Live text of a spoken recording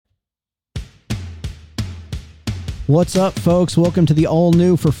What's up, folks? Welcome to the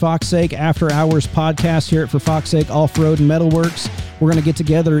all-new For Fox's Sake After Hours podcast here at For Fox's Sake Off-Road and Metalworks. We're going to get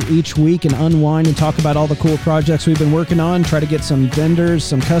together each week and unwind and talk about all the cool projects we've been working on, try to get some vendors,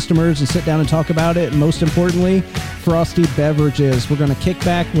 some customers, and sit down and talk about it. And most importantly, frosty beverages. We're going to kick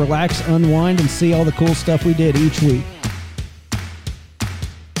back, relax, unwind, and see all the cool stuff we did each week.